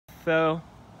So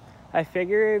I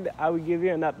figured I would give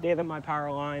you an update on my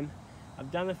power line.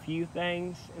 I've done a few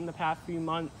things in the past few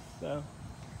months, so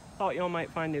thought y'all might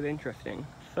find it interesting.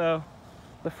 So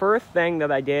the first thing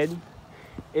that I did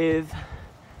is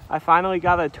I finally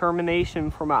got a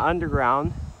termination for my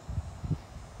underground,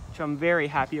 which I'm very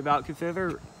happy about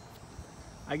because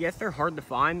I guess they're hard to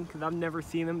find because I've never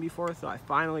seen them before, so I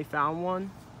finally found one.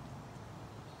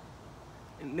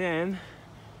 And then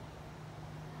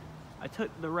I took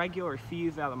the regular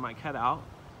fuse out of my cutout.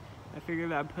 I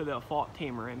figured I'd put a fault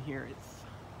tamer in here. It's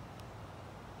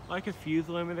like a fuse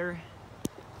limiter.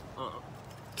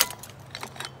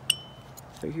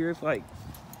 So here's like,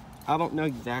 I don't know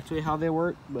exactly how they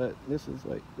work, but this is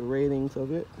like the ratings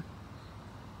of it.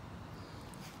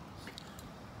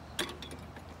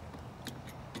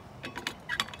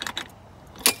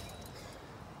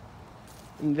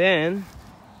 And then,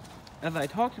 as I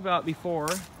talked about before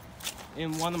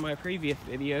in one of my previous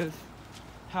videos,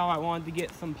 how I wanted to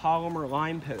get some polymer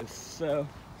line posts. So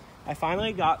I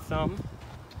finally got some,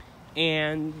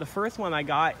 and the first one I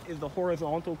got is the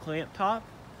horizontal clamp top.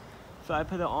 So I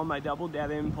put it on my double dead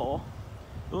end pole.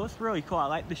 It looks really cool. I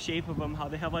like the shape of them, how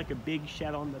they have like a big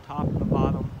shed on the top and the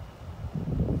bottom.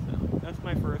 So that's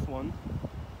my first one.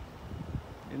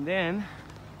 And then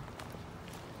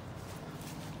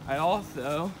I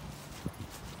also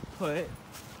put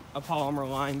a polymer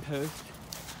line post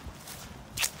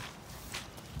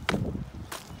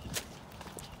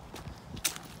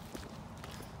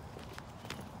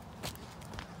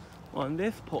on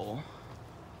this pole.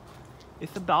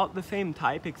 It's about the same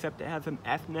type except it has an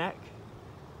F neck,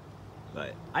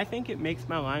 but I think it makes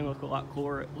my line look a lot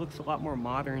cooler. It looks a lot more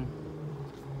modern.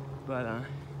 But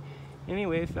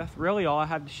anyways, that's really all I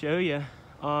have to show you.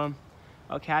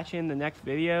 I'll catch you in the next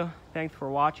video. Thanks for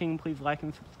watching. Please like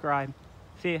and subscribe.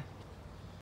 See ya.